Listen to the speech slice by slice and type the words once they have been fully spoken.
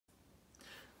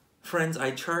Friends,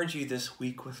 I charge you this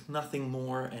week with nothing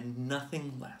more and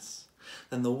nothing less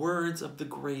than the words of the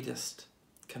greatest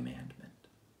commandment.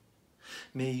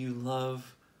 May you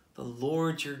love the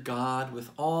Lord your God with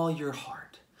all your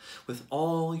heart, with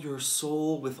all your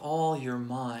soul, with all your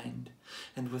mind,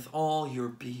 and with all your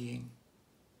being.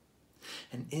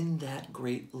 And in that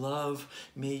great love,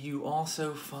 may you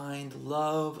also find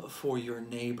love for your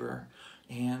neighbor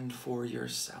and for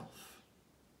yourself.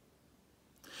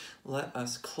 Let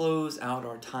us close out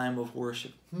our time of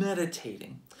worship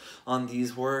meditating on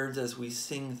these words as we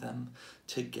sing them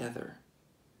together.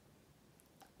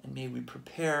 And may we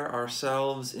prepare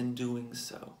ourselves in doing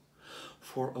so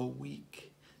for a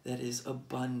week that is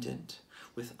abundant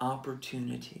with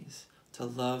opportunities to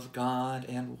love God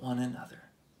and one another.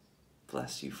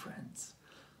 Bless you, friends.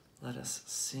 Let us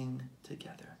sing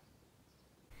together.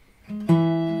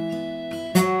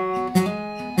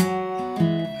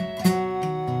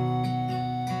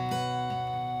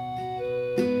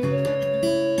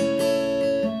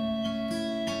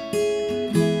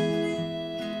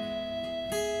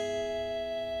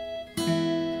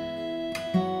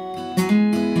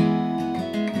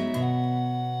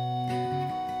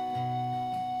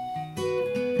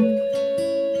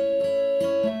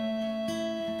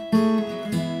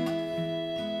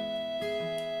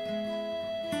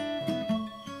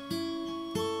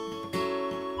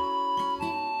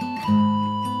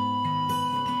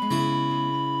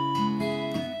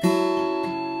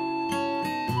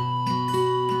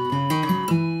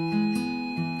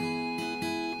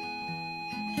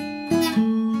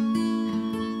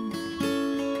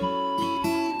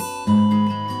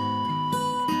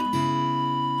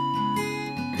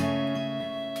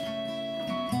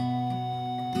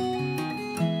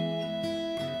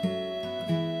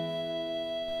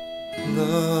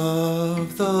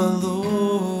 Love the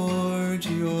Lord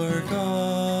your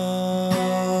God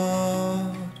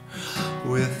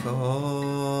with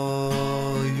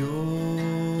all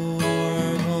your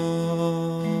heart.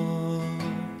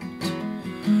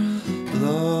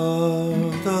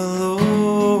 Love the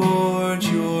Lord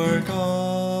your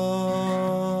God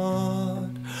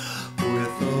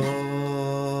with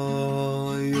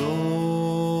all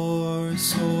your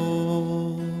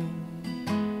soul.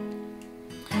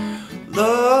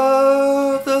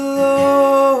 Love the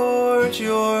Lord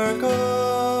your God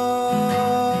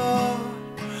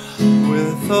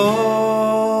with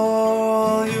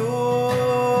all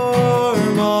your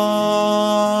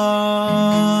mind.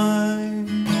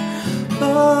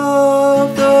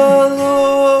 Love the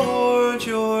Lord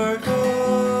your God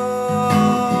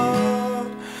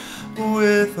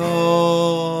with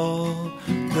all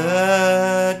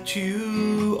that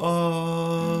you are.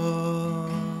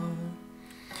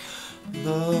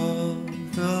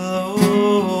 Love the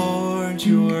Lord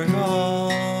your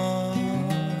God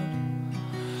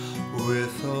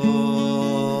with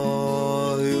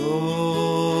all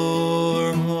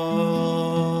your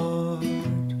heart.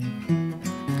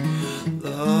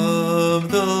 Love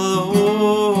the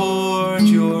Lord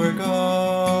your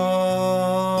God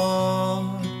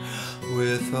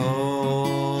with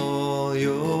all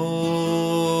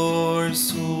your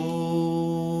soul.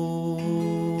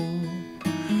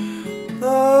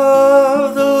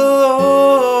 Love the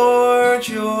Lord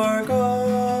your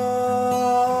God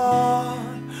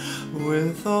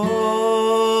with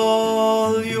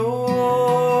all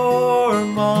your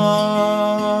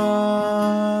mind.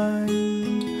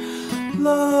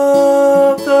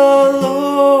 Love the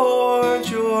Lord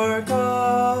your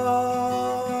God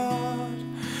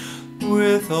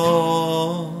with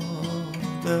all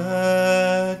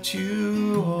that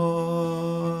you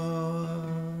are.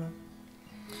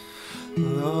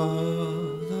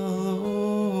 Love the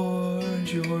Lord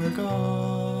your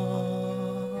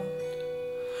God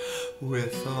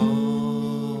with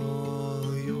all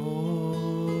your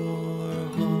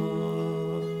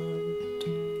heart.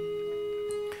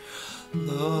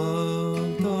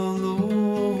 Love the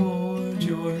Lord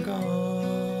your God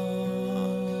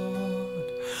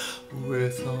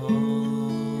with all